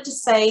just wanted to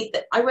say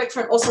that I work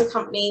for an awesome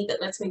company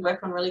that lets me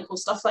work on really cool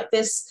stuff like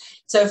this.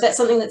 So if that's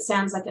something that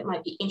sounds like it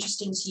might be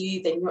interesting to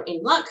you, then you're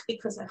in luck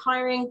because they're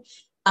hiring.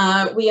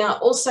 We are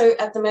also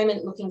at the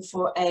moment looking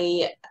for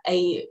a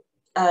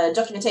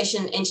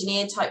documentation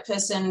engineer type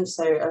person,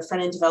 so a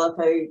front-end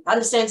developer who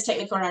understands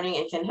technical writing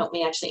and can help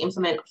me actually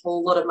implement a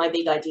whole lot of my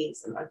big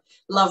ideas. And I'd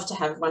love to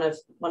have one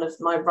of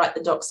my Write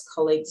the Docs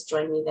colleagues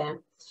join me there.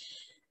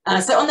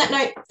 So on that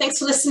note, thanks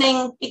for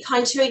listening, be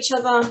kind to each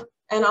other,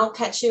 and I'll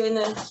catch you in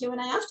the Q&A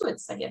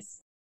afterwards, I guess.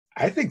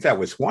 I think that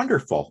was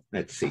wonderful.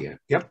 Let's see.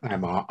 Yep,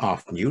 I'm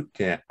off mute.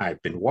 I've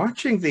been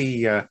watching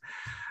the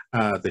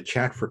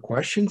chat for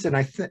questions, and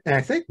I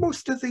think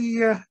most of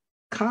the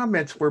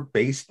comments were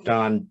based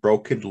on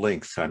broken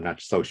links. I'm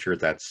not so sure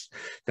that's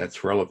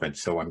relevant.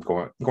 So I'm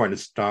going to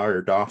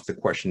start off the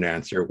question and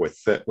answer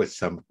with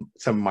some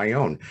of my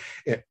own.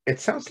 It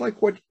sounds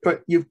like what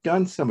you've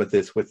done some of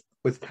this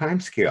with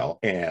timescale,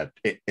 and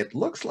it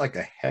looks like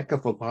a heck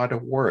of a lot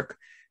of work.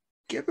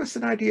 Give us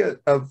an idea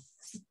of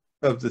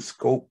the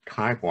scope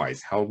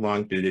time-wise. How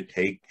long did it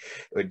take?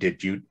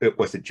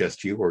 Was it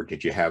just you, or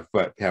did you have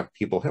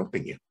people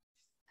helping you?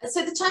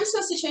 So the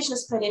timescale situation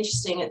is quite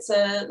interesting. It's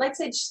a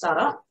late-stage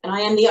startup, and I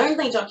am the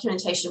only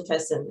documentation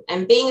person.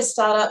 And being a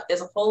startup,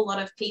 there's a whole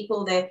lot of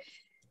people there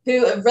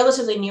who are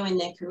relatively new in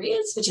their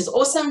careers, which is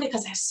awesome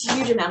because they have a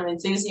huge amount of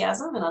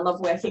enthusiasm and I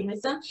love working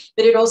with them.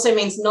 But it also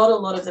means not a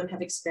lot of them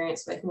have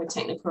experience working with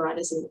technical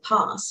writers in the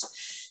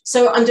past.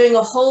 So I'm doing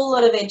a whole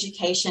lot of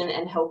education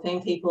and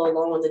helping people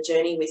along on the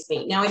journey with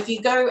me. Now, if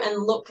you go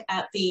and look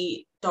at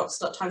the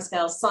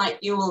docs.timescale site,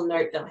 you will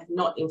note that I have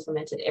not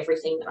implemented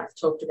everything that I've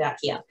talked about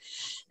here.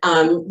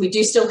 We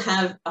do still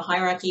have a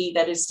hierarchy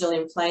that is still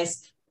in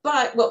place,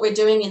 but what we're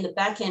doing in the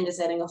back end is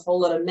adding a whole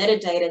lot of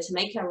metadata to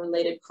make our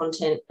related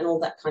content and all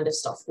that kind of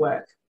stuff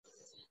work.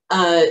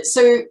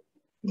 So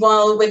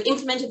while we've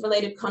implemented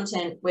related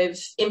content,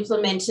 we've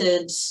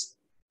implemented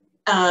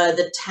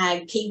the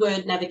tag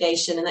keyword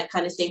navigation and that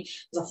kind of thing.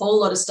 There's a whole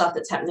lot of stuff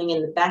that's happening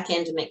in the back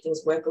end to make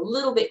things work a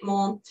little bit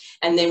more,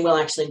 and then we'll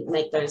actually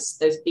make those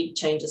big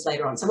changes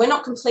later on. So we're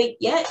not complete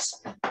yet.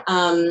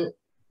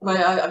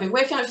 I've been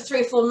working on it for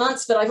 3 or 4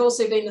 months, but I've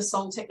also been the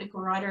sole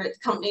technical writer at the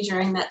company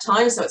during that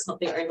time, so it's not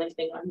the only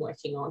thing I'm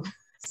working on.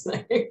 So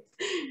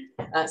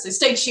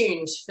stay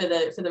tuned for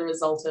the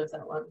result of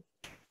that one.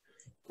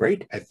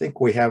 Great. I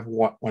think we have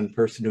one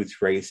person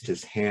who's raised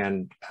his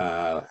hand.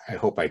 I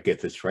hope I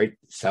get this right.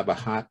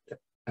 Sabahat,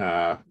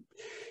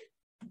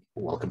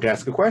 welcome to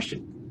ask a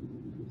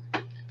question.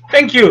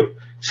 Thank you.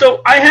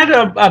 So I had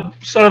a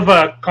sort of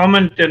a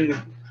comment, and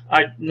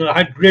I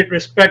had great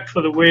respect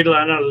for the way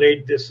Lana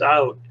laid this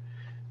out.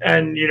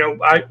 And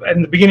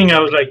in the beginning I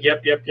was like,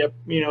 yep.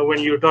 When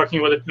you were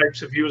talking about the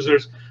types of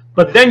users,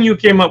 but then you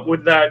came up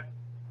with that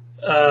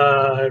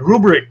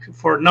rubric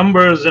for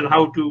numbers and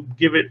how to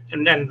give it,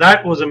 and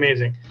that was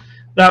amazing.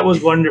 That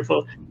was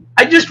wonderful.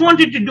 I just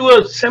wanted to do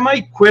a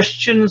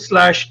semi-question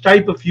 /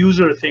 type of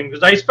user thing,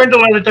 because I spent a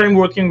lot of time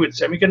working with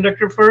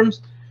semiconductor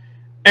firms,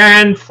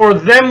 and for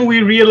them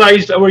we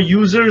realized our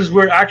users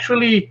were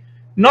actually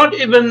not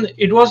even,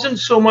 it wasn't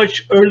so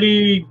much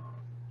early,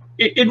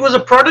 it was a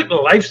product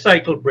life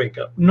cycle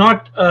breakup,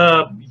 not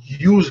a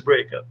use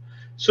breakup.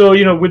 So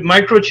with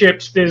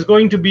microchips, there's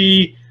going to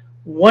be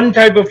one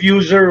type of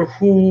user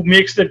who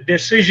makes the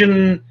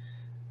decision.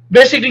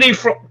 Basically,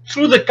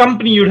 through the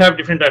company, you'd have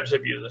different types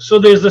of users. So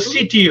there's the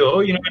CTO.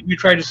 When we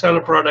try to sell a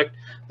product,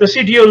 the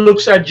CTO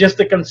looks at just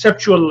the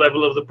conceptual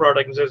level of the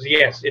product and says,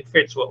 yes, it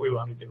fits what we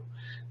want to do.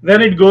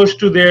 Then it goes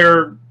to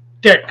their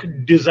tech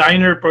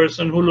designer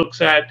person who looks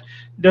at,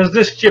 does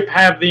this chip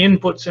have the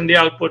inputs and the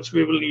outputs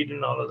we will need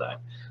and all of that.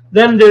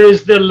 Then there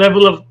is the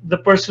level of the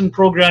person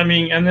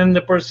programming, and then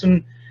the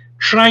person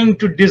trying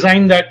to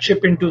design that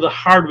chip into the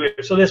hardware.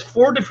 So there's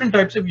 4 different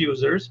types of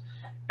users.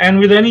 And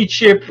with any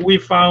chip, we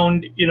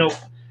found,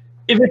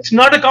 if it's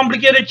not a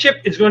complicated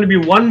chip, it's going to be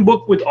one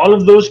book with all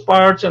of those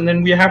parts. And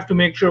then we have to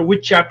make sure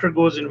which chapter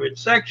goes in which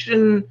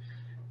section.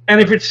 And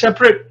if it's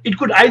separate, it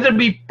could either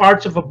be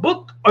parts of a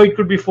book or it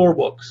could be 4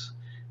 books.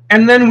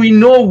 And then we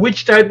know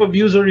which type of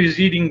user is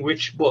reading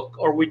which book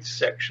or which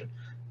section.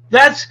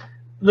 That's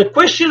the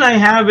question I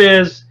have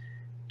is,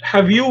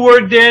 have you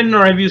worked in,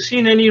 or have you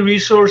seen any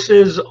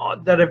resources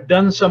that have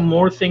done some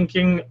more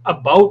thinking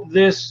about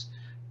this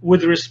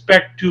with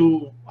respect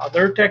to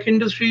other tech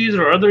industries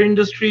or other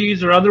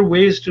industries or other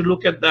ways to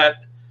look at that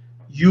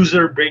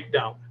user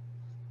breakdown?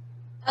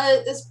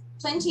 There's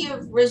plenty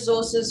of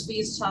resources for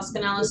user task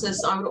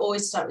analysis. I would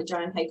always start with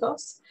Jang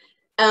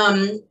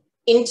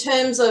in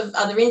terms of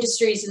other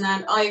industries and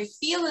that, I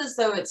feel as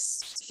though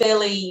it's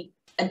fairly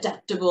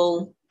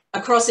adaptable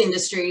across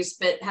industries,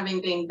 but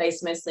having been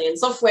based mostly in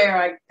software,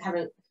 I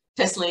haven't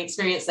personally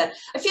experienced that.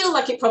 I feel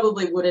like it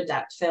probably would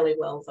adapt fairly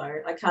well,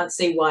 though. I can't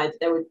see why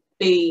there would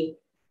be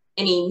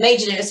any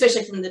major,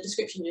 especially from the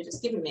description you've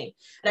just given me.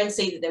 I don't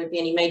see that there would be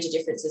any major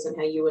differences in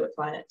how you would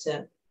apply it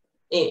to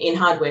in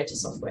hardware to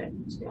software,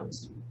 to be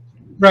honest.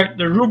 Right.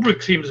 The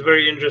rubric seems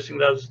very interesting.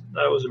 That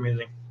was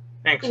amazing.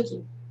 Thanks. Thank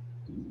you.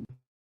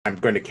 I'm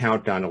going to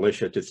count on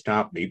Alicia to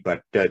stop me,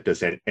 but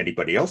does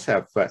anybody else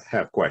have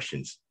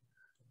questions?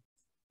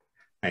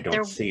 I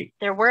don't see.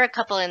 There were a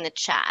couple in the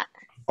chat.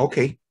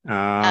 Okay.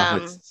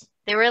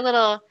 They were a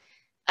little,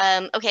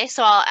 okay,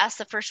 so I'll ask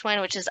the first one,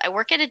 which is, I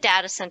work at a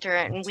data center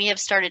and we have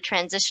started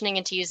transitioning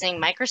into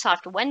using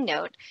Microsoft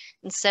OneNote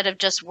instead of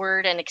just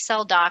Word and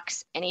Excel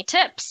docs. Any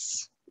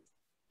tips?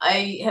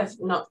 I have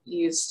not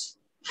used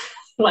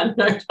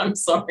OneNote, I'm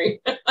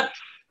sorry.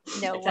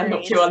 No worries. I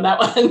helped you on that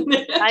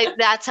one.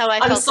 That's how I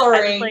felt. I'm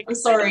sorry. Like, I'm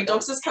sorry.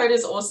 Docs' code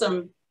is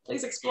awesome.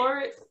 Please explore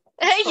it.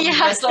 Yeah. The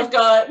best I've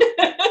got.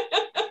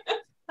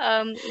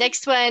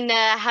 Next one,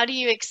 how do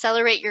you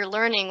accelerate your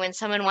learning when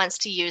someone wants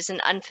to use an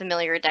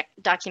unfamiliar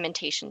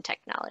documentation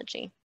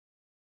technology?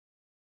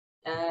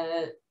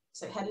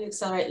 So how do you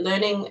accelerate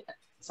learning?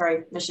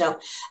 Sorry,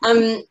 Michelle. How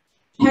do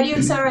you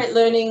accelerate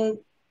learning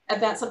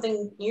about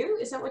something new?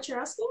 Is that what you're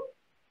asking?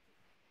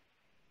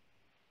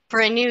 For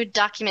a new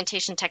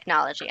documentation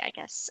technology, I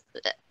guess.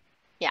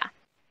 Yeah.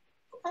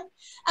 Okay.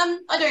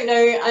 I don't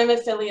know. I'm a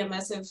fairly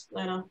immersive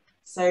learner.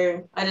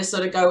 So I just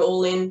sort of go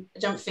all in,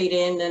 jump feet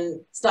in and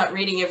start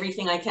reading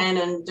everything I can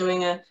and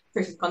doing a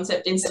proof of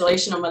concept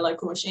installation on my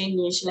local machine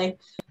usually.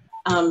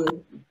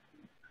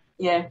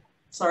 Yeah,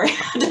 sorry,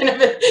 I don't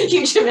have a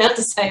huge amount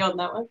to say on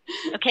that one.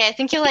 Okay, I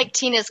think you'll like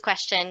Tina's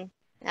question.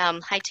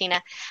 Hi,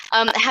 Tina.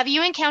 Have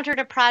you encountered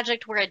a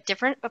project where a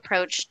different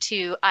approach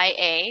to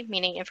IA,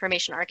 meaning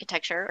information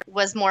architecture,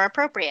 was more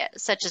appropriate,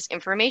 such as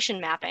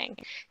information mapping?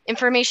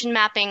 Information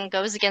mapping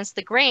goes against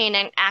the grain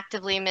and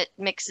actively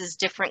mixes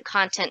different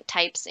content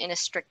types in a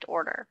strict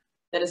order.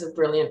 That is a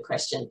brilliant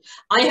question.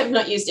 I have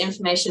not used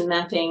information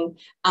mapping,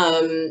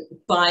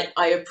 but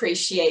I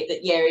appreciate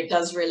that, yeah, it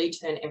does really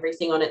turn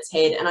everything on its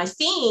head. And I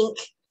think,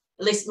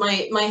 at least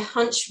my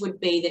hunch would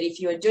be that if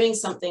you are doing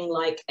something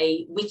like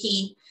a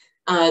wiki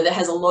that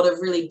has a lot of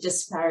really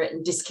disparate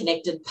and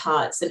disconnected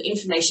parts, then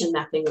information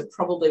mapping would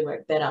probably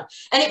work better.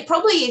 And it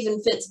probably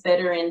even fits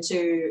better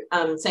into,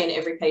 say, an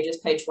every page is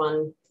page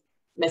one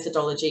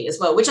methodology as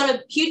well, which I'm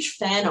a huge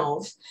fan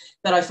of,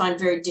 but I find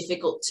very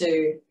difficult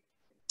to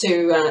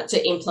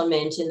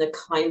implement in the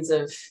kinds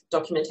of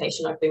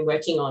documentation I've been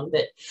working on.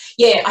 But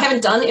yeah, I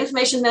haven't done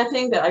information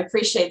mapping, but I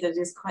appreciate that it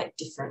is quite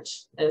different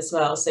as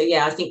well. So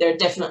yeah, I think there are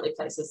definitely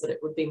places that it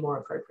would be more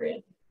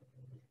appropriate.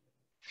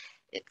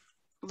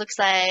 looks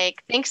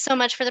like thanks so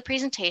much for the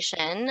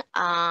presentation.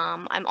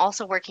 I'm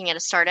also working at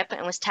a startup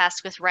and was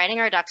tasked with writing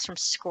our docs from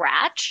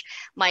scratch.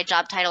 My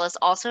job title is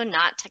also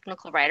not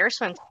technical writer,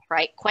 so I'm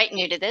quite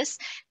new to this.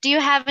 Do you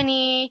have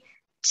any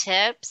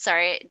tips?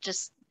 Sorry, it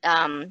just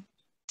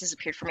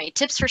disappeared for me.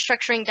 Tips for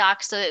structuring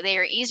docs so that they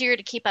are easier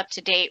to keep up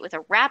to date with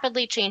a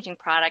rapidly changing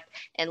product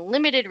and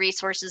limited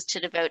resources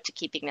to devote to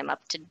keeping them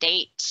up to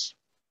date.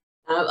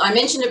 I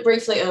mentioned it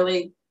briefly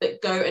earlier,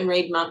 but go and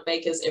read Mark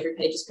Baker's Every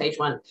Page is Page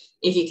One.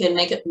 If you can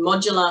make it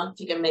modular,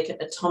 if you can make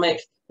it atomic,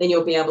 then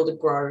you'll be able to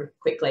grow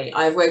quickly.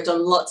 I've worked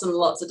on lots and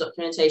lots of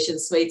documentation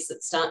suites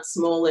that start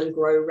small and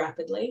grow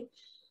rapidly.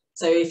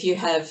 So if you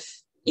have,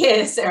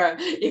 yeah, Sarah,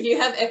 if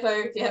you have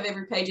EPO, if you have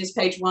Every Page is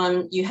Page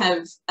One, you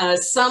have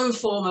some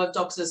form of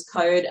Docs as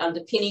code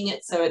underpinning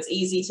it, so it's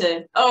easy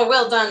to, oh,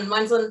 well done,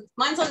 mine's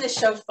on this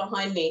shelf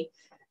behind me.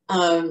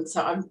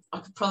 So I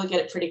could probably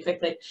get it pretty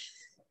quickly.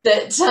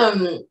 But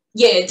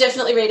yeah,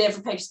 definitely read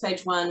Every Page is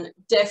Page One.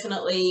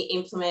 Definitely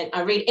implement.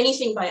 I read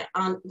anything by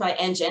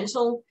Anne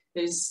Gentle,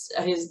 who's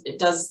done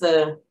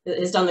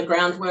the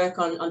groundwork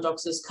on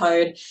Docs as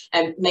code,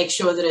 and make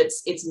sure that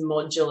it's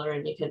modular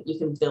and you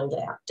can build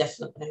out.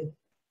 Definitely.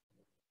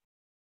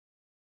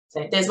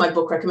 So there's my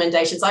book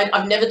recommendations.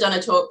 I've never done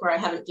a talk where I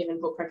haven't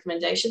given book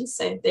recommendations.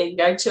 So there you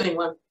go, 2 in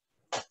 1.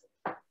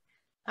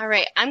 All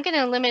right, I'm going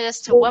to limit us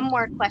to one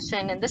more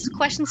question, and this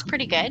question's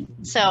pretty good,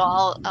 so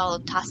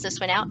I'll toss this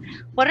one out.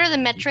 What are the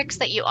metrics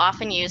that you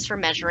often use for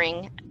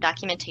measuring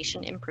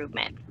documentation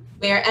improvement?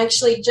 We're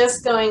actually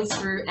just going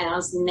through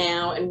ours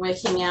now and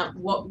working out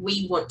what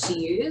we want to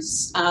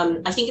use.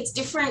 I think it's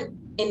different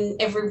in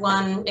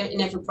everyone,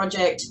 in every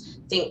project.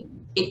 I think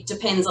it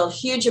depends on a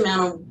huge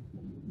amount of,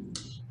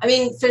 I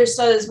mean, for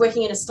starters,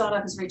 working in a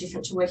startup is very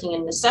different to working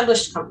in an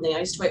established company. I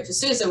used to work for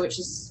SUSE, which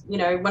is, you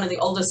know, one of the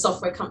oldest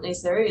software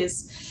companies there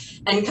is.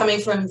 And coming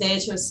from there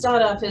to a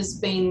startup has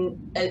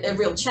been a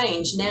real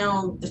change.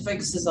 Now the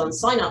focus is on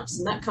signups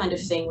and that kind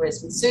of thing,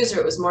 whereas with SUSE,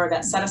 it was more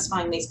about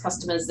satisfying these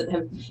customers that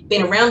have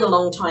been around a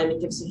long time and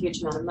gives a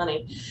huge amount of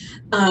money.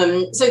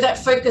 So that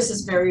focus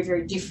is very,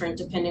 very different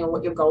depending on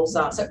what your goals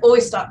are. So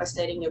always start by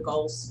stating your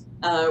goals,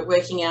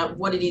 working out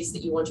what it is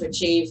that you want to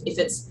achieve. If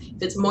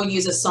it's more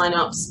user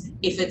signups,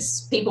 if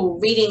it's people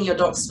reading your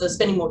docs, for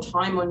spending more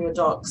time on your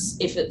docs,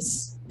 if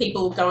it's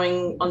people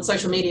going on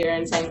social media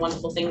and saying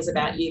wonderful things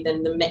about you,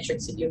 then the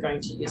metrics that you're going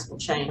to use will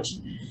change.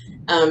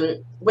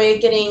 We're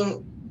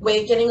getting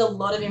a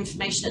lot of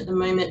information at the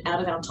moment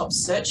out of our top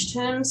search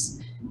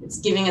terms. It's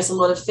giving us a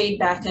lot of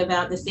feedback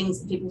about the things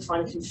that people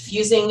find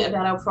confusing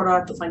about our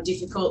product or find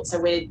difficult. So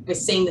we're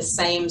seeing the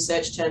same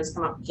search terms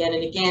come up again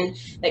and again.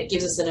 That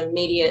gives us an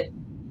immediate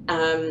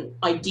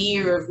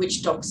idea of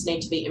which docs need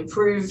to be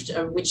improved,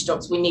 of which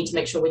docs we need to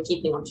make sure we're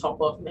keeping on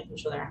top of, making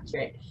sure they're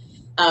accurate.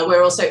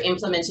 We're also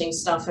implementing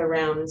stuff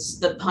around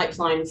the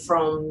pipeline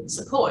from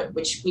support,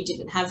 which we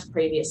didn't have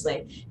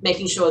previously,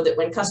 making sure that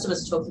when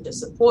customers are talking to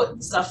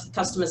support, stuff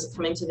customers are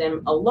coming to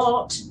them a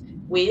lot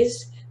with,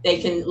 they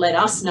can let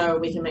us know,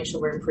 we can make sure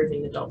we're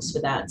improving the docs for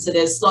that. So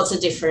there's lots of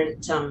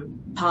different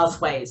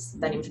pathways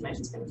that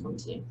information is going to come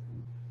to you.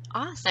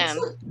 Awesome.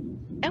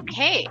 Excellent.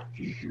 Okay.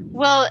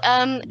 Well,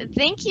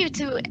 thank you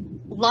to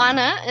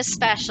Lana,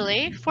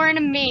 especially, for an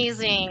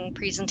amazing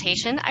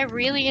presentation. I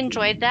really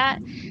enjoyed that.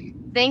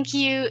 Thank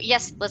you.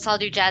 Yes, let's all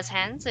do jazz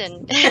hands.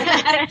 And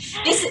yeah.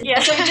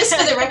 So just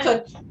for the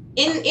record,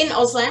 in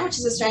Auslan, which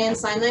is Australian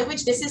Sign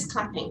Language, this is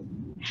clapping.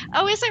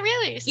 Oh, is it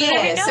really? So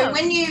yeah. So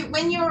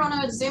when you're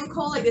on a Zoom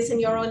call like this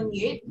and you're on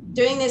mute,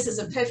 doing this is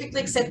a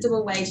perfectly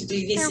acceptable way to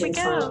do this in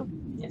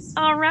sign. Yes.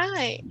 All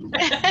right.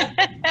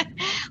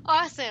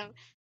 Awesome.